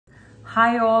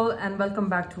Hi all and welcome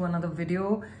back to another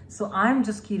video. So I'm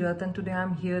Jaskirat and today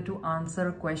I'm here to answer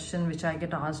a question which I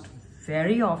get asked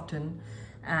very often,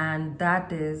 and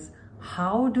that is,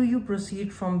 how do you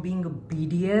proceed from being a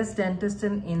BDS dentist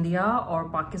in India or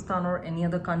Pakistan or any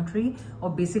other country, or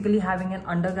basically having an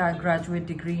undergraduate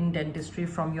degree in dentistry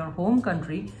from your home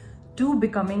country, to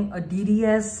becoming a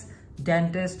DDS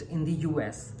dentist in the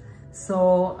US?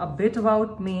 So a bit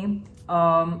about me.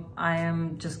 I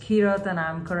am Jaskirat and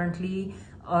I'm currently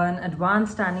an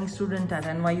advanced standing student at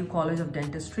NYU College of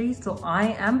Dentistry. So I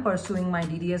am pursuing my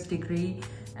DDS degree,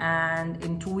 and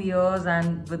in 2 years,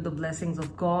 and with the blessings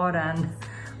of God and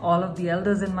all of the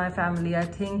elders in my family, I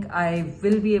think I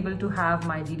will be able to have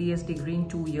my DDS degree in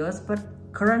 2 years. But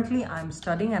currently I'm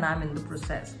studying and I'm in the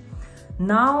process.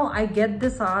 Now I get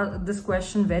this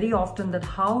question very often, that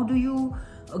how do you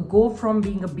go from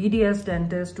being a BDS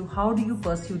dentist to how do you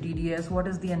pursue DDS? What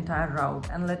is the entire route?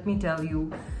 And let me tell you,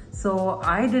 so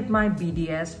I did my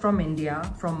BDS from India,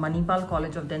 from Manipal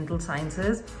College of Dental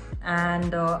Sciences,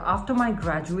 and after my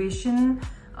graduation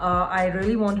I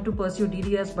really wanted to pursue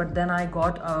DDS, but then I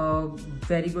got a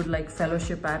very good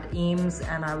fellowship at AIMS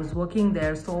and I was working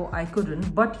there, so I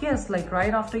couldn't. But yes,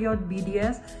 right after your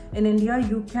BDS in India,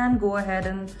 you can go ahead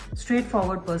and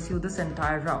straightforward pursue this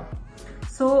entire route.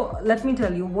 So let me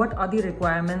tell you, what are the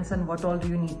requirements and what all do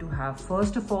you need to have.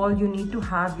 First of all, you need to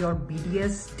have your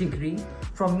BDS degree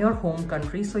from your home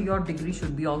country, so your degree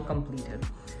should be all completed.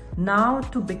 Now,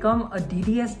 to become a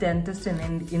DDS dentist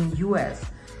in US,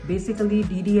 basically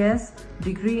DDS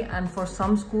degree, and for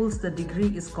some schools the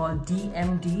degree is called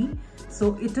DMD.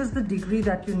 So it is the degree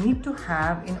that you need to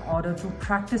have in order to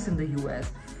practice in the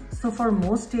US. So for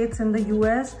most states in the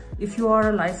US, if you are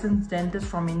a licensed dentist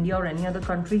from India or any other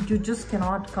country, you just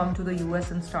cannot come to the US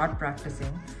and start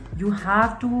practicing. You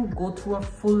have to go through a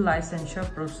full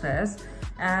licensure process,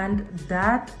 and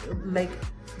that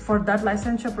for that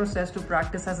licensure process to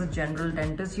practice as a general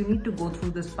dentist, you need to go through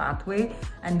this pathway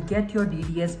and get your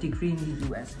DDS degree in the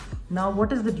US. Now,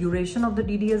 what is the duration of the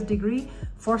DDS degree?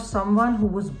 For someone who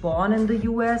was born in the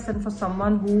US and for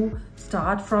someone who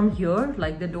start from here,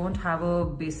 they don't have a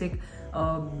basic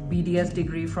BDS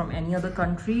degree from any other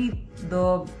country,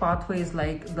 the pathway is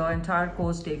the entire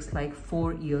course takes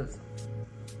 4 years.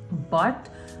 But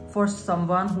for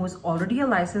someone who is already a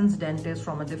licensed dentist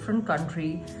from a different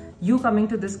country, you coming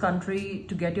to this country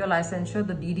to get your licensure,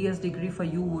 the DDS degree for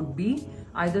you would be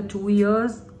either 2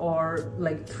 years or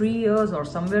 3 years or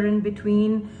somewhere in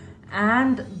between.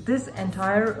 And this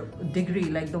entire degree,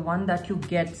 the one that you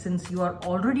get since you are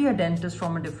already a dentist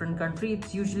from a different country,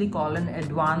 it's usually called an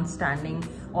advanced standing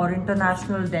or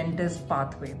international dentist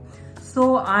pathway.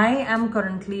 So I am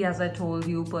currently, as I told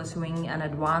you, pursuing an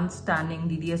advanced standing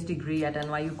DDS degree at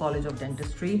NYU College of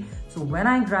Dentistry. So when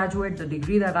I graduate, the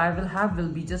degree that I will have will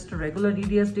be just a regular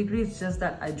DDS degree. It's just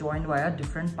that I joined via a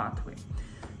different pathway.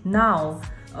 Now,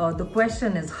 the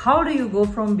question is, how do you go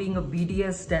from being a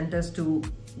BDS dentist to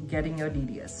getting your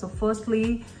DDS? So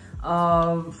firstly, there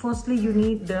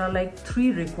are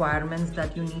 3 requirements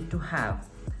that you need to have.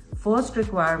 First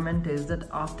requirement is that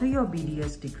after your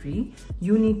BDS degree,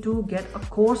 you need to get a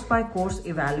course-by-course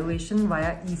evaluation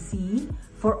via ECE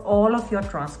for all of your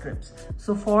transcripts.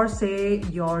 So for, say,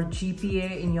 your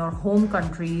GPA in your home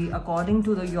country, according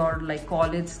to your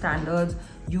college standards,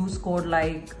 you scored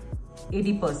 80%.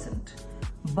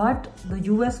 But the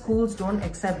US schools don't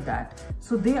accept that.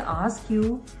 So they ask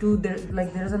you to, there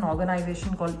is an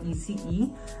organization called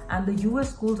ECE, and the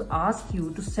US schools ask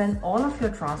you to send all of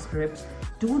your transcripts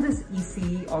to this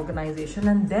ECE organization,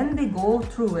 and then they go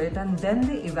through it and then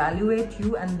they evaluate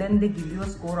you and then they give you a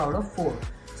score out of 4.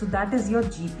 So that is your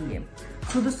GPA.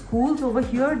 So the schools over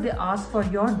here, they ask for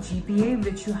your GPA,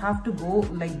 which you have to go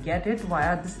get it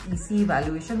via this ECE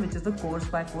evaluation, which is the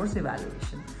course-by-course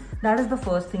evaluation. That is the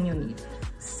first thing you need.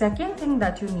 Second thing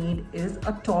that you need is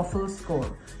a TOEFL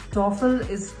score. TOEFL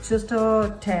is just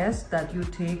a test that you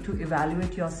take to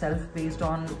evaluate yourself based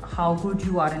on how good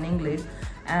you are in English.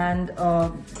 And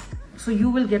so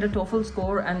you will get a TOEFL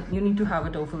score, and you need to have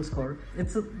a TOEFL score.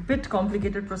 It's a bit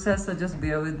complicated process, so just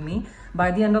bear with me.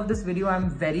 By the end of this video, I'm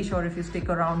very sure if you stick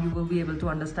around, you will be able to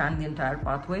understand the entire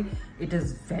pathway. It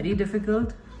is very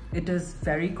difficult. It is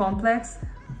very complex.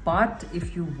 But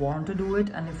if you want to do it,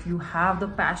 and if you have the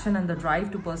passion and the drive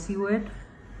to pursue it,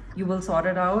 you will sort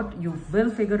it out, you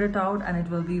will figure it out, and it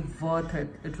will be worth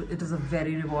it. It is a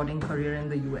very rewarding career in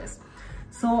the US.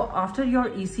 So after your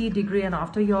ECE degree and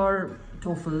after your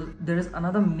TOEFL, there is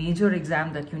another major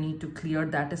exam that you need to clear,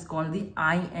 that is called the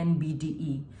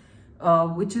INBDE,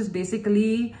 which is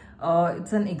basically,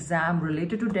 it's an exam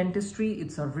related to dentistry.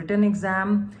 It's a written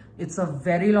exam. It's a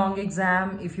very long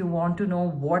exam. If you want to know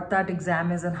what that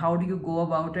exam is and how do you go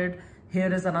about it,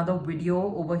 here is another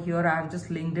video over here. I've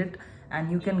just linked it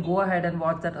and you can go ahead and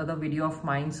watch that other video of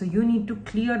mine. So you need to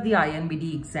clear the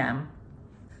INBD exam.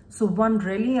 So one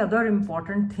really other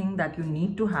important thing that you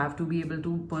need to have to be able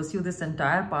to pursue this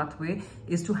entire pathway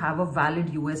is to have a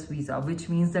valid US visa, which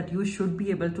means that you should be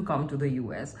able to come to the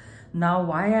US. Now,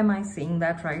 why am I saying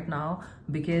that right now?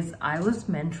 Because I was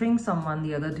mentoring someone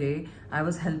the other day. I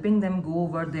was helping them go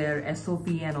over their SOP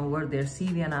and over their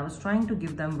CV, and I was trying to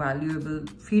give them valuable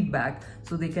feedback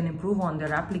so they can improve on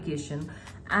their application.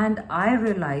 And I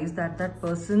realized that that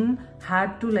person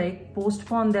had to like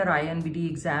postpone their INBD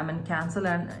exam and cancel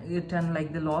it, and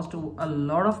like they lost a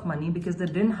lot of money because they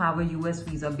didn't have a US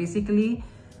visa.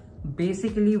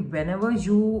 Basically, whenever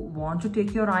you want to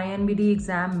take your INBD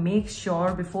exam, make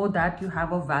sure before that you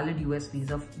have a valid US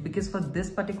visa, because for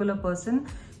this particular person,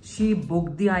 she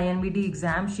booked the INBD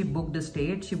exam, she booked the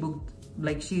state,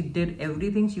 she did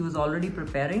everything. She was already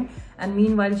preparing, and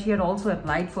meanwhile she had also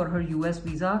applied for her US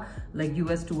visa, like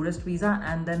US tourist visa,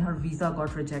 and then her visa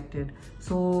got rejected.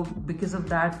 So because of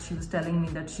that, she was telling me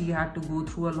that she had to go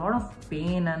through a lot of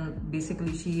pain, and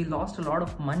basically she lost a lot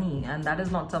of money, and that is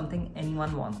not something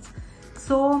anyone wants.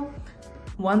 So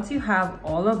once you have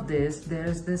all of this,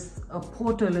 there's this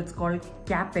portal, it's called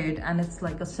caapid, and it's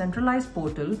like a centralized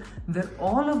portal where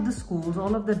all of the schools,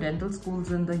 all of the dental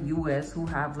schools in the US who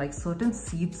have like certain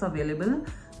seats available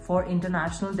for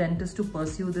international dentists to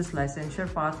pursue this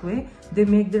licensure pathway, they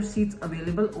make their seats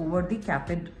available over the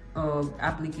caapid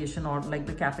application, or like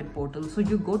the caapid portal. So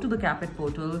you go to the caapid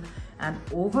portal, and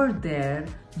over there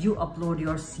you upload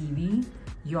your CV,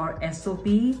 your SOP,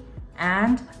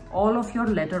 and all of your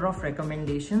letter of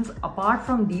recommendations. Apart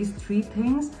from these three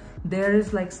things, there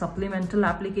is like supplemental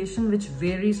application which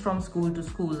varies from school to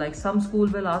school. Like some school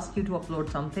will ask you to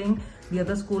upload something, the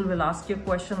other school will ask you a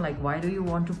question like, why do you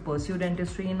want to pursue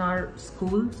dentistry in our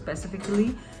school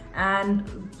specifically?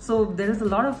 And so there is a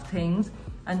lot of things.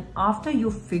 And after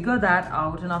you figure that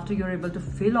out, and after you're able to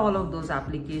fill all of those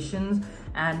applications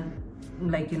and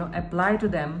apply to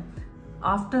them,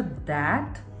 after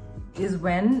that is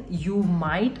when you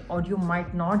might or you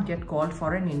might not get called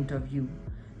for an interview.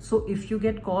 So if you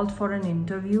get called for an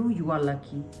interview, you are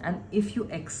lucky. And if you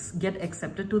get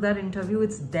accepted to that interview,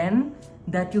 it's then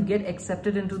that you get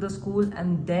accepted into the school,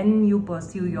 and then you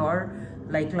pursue your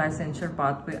licensure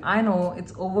pathway. I know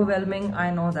it's overwhelming,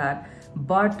 I know that,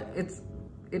 but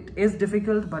it is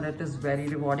difficult, but it is very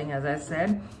rewarding, as I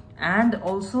said. And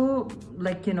also,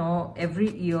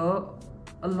 every year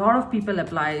a lot of people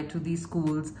apply to these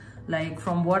schools. Like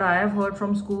from what I have heard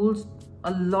from schools,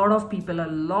 a lot of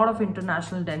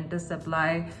international dentists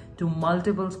apply to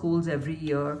multiple schools every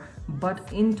year,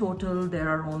 but in total there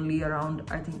are only around,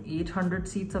 I think, 800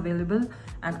 seats available.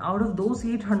 And out of those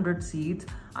 800 seats,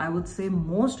 I would say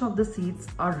most of the seats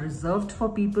are reserved for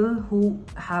people who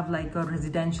have like a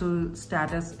residential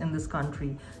status in this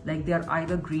country, like they are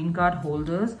either green card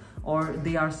holders or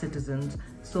they are citizens.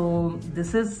 So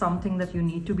this is something that you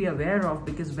need to be aware of,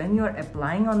 because when you're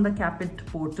applying on the caapid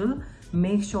portal,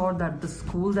 make sure that the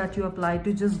school that you apply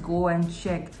to, just go and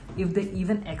check if they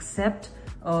even accept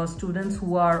students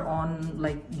who are on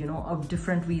a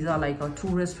different visa, like a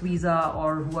tourist visa,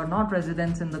 or who are not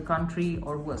residents in the country,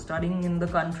 or who are studying in the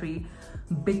country.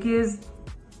 Because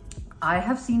I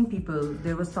have seen people,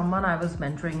 there was someone I was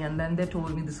mentoring, and then they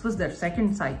told me this was their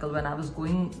second cycle when I was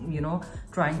going,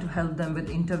 trying to help them with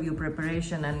interview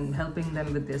preparation and helping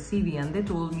them with their CV. And they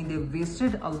told me they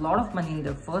wasted a lot of money in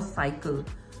their first cycle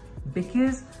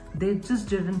because they just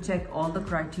didn't check all the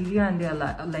criteria, and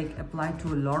they applied to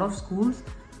a lot of schools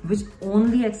which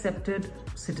only accepted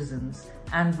citizens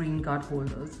and green card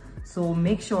holders. So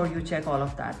make sure you check all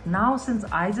of that. Now, since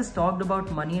I just talked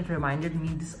about money, it reminded me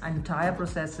this entire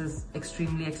process is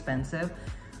extremely expensive.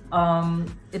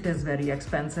 It is very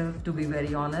expensive, to be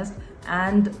very honest.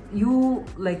 And you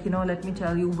let me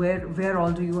tell you where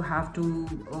all do you have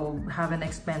to have an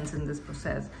expense in this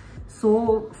process.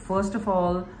 So first of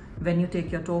all, when you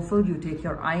take your TOEFL, you take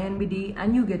your INBD,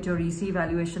 and you get your EC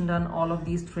evaluation done. All of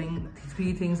these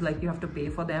three things, you have to pay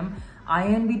for them.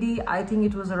 INBD, I think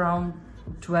it was around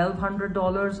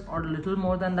 $1,200 or a little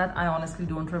more than that. I honestly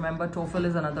don't remember. TOEFL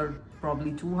is another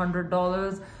probably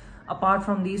 $200. Apart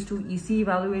from these two, EC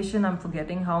evaluation, I'm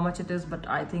forgetting how much it is, but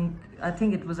I think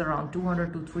it was around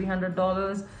 $200 to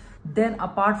 $300. Then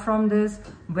apart from this,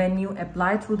 when you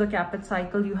apply through the caapid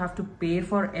cycle, you have to pay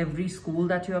for every school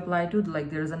that you apply to.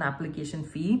 There is an application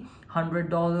fee, $100,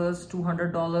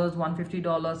 $200, $150,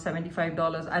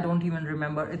 $75. I don't even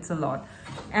remember. It's a lot.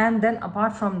 And then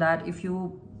apart from that, if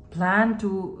you plan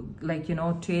to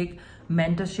take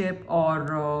mentorship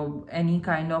or any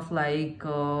kind of like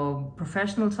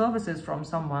professional services from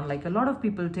someone, like a lot of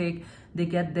people they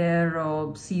get their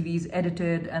CVs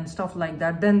edited and stuff like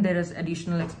that, then there is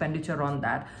additional expenditure on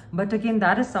that. But again,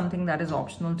 that is something that is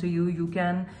optional to you. You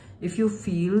can, if you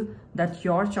feel that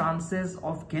your chances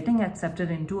of getting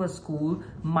accepted into a school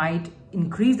might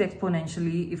increase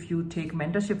exponentially if you take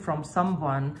mentorship from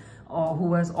someone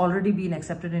who has already been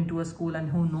accepted into a school and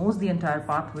who knows the entire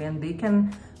pathway, and they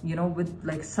can, you know, with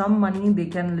like some money, they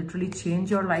can literally change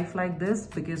your life like this.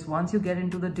 Because once you get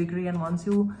into the degree and once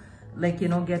you, like, you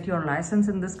know, get your license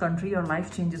in this country, your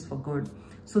life changes for good.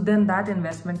 So then that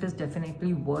investment is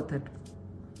definitely worth it.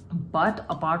 But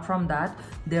apart from that,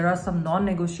 there are some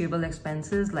non-negotiable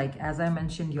expenses, like as I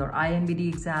mentioned, your IMBD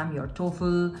exam, your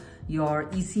TOEFL, your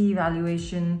EC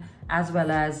evaluation, as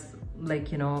well as,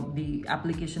 like, you know, the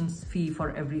applications fee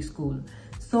for every school.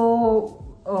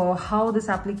 So how this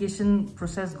application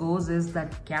process goes is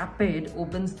that caapid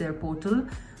opens their portal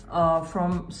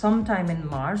from sometime in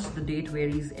March. The date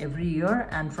varies every year,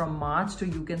 and from March to,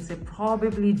 you can say,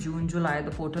 probably June, July,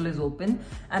 the portal is open,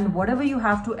 and whatever you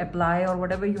have to apply or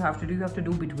whatever you have to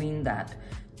do between that.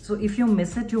 So if you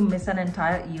miss it, you miss an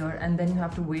entire year, and then you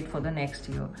have to wait for the next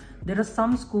year. There are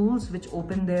some schools which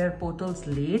open their portals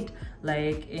late,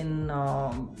 like in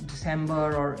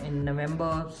December or in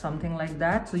November, something like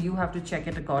that. So you have to check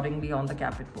it accordingly on the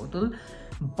caapid portal.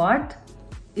 But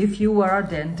if you are a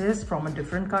dentist from a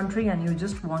different country and you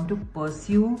just want to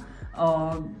pursue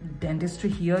dentistry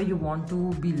here, you want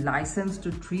to be licensed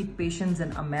to treat patients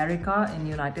in America, in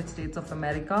United States of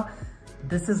America,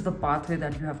 this is the pathway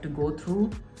that you have to go through.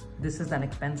 This is an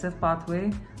expensive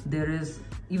pathway. There is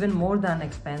even more than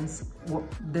expense.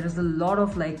 There is a lot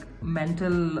of like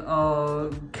mental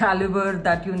caliber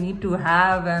that you need to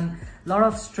have, and a lot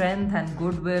of strength and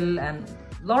goodwill, and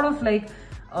a lot of like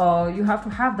you have to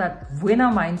have that winner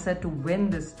mindset to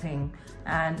win this thing.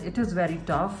 And it is very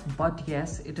tough, but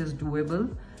yes, it is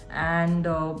doable. And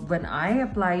when I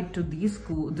applied to these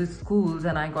schools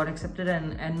and I got accepted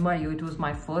in NYU, it was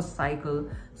my first cycle.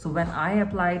 So when I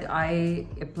applied I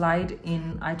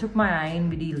took my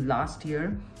INBD last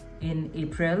year in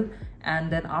April,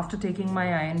 and then after taking my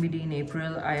INBD in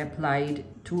April, I applied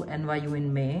to NYU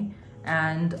in May,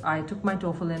 and I took my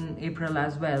TOEFL in April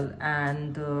as well.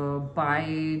 And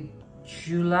by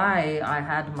July I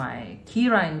had my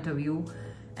Kira interview,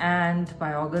 and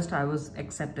by August I was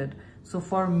accepted. So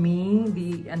for me,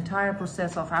 the entire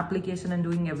process of application and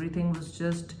doing everything was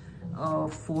just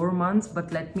 4 months.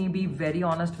 But let me be very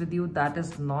honest with you, that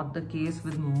is not the case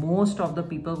with most of the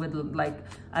people. With, like,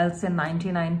 I'll say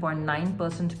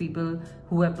 99.9% people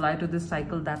who apply to this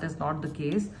cycle, that is not the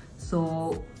case.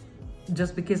 So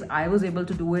just because I was able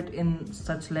to do it in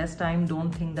such less time,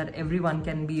 don't think that everyone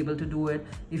can be able to do it.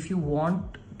 If you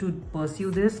want to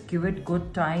pursue this, give it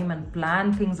good time and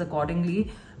plan things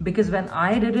accordingly. Because when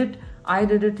I did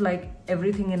it like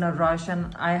everything in a rush,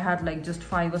 and I had like just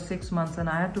 5 or 6 months, and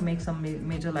I had to make some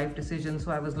major life decisions.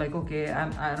 So I was like, okay,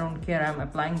 I don't care, I'm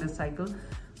applying this cycle.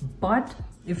 But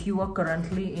if you are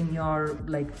currently in your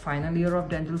like final year of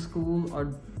dental school,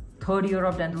 or third year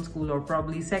of dental school, or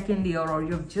probably second year, or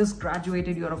you've just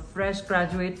graduated, you're a fresh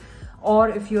graduate, or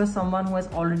if you're someone who has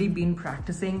already been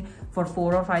practicing for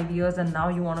 4 or 5 years and now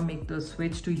you want to make the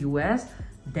switch to US,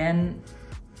 then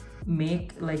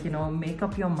make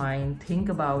up your mind, think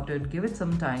about it, give it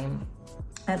some time,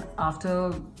 and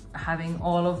after having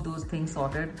all of those things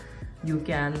sorted, you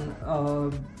can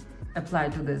apply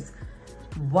to this.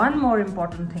 One more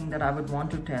important thing that I would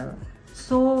want to tell.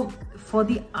 So for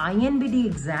the INBD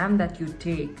exam that you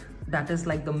take, that is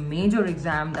like the major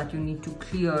exam that you need to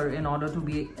clear in order to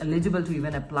be eligible to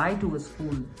even apply to a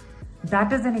school.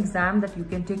 That is an exam that you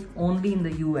can take only in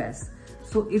the US.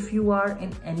 So if you are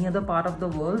in any other part of the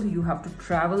world, you have to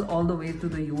travel all the way to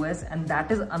the US. And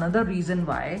that is another reason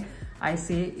why I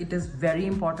say it is very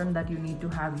important that you need to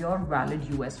have your valid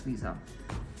US visa.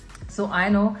 So I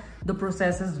know the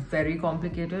process is very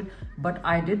complicated, but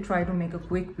I did try to make a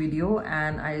quick video,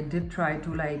 and I did try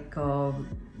to like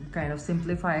kind of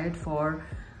simplify it for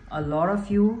a lot of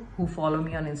you who follow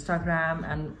me on Instagram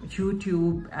and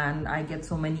YouTube, and I get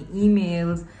so many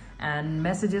emails and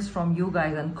messages from you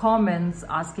guys and comments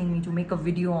asking me to make a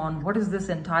video on what is this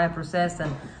entire process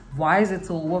and why is it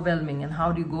so overwhelming and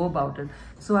how do you go about it.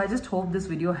 So I just hope this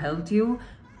video helped you.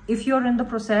 If you're in the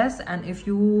process, and if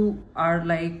you are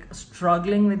like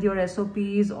struggling with your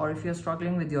SOPs, or if you're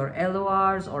struggling with your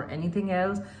LORs or anything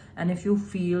else, and if you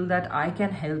feel that I can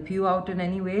help you out in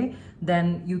any way,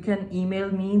 then you can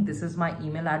email me. This is my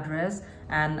email address,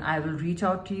 and I will reach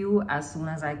out to you as soon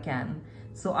as I can.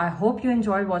 So I hope you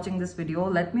enjoyed watching this video.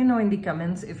 Let me know in the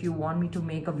comments if you want me to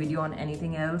make a video on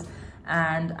anything else,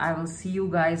 and I will see you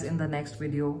guys in the next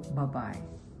video. Bye bye.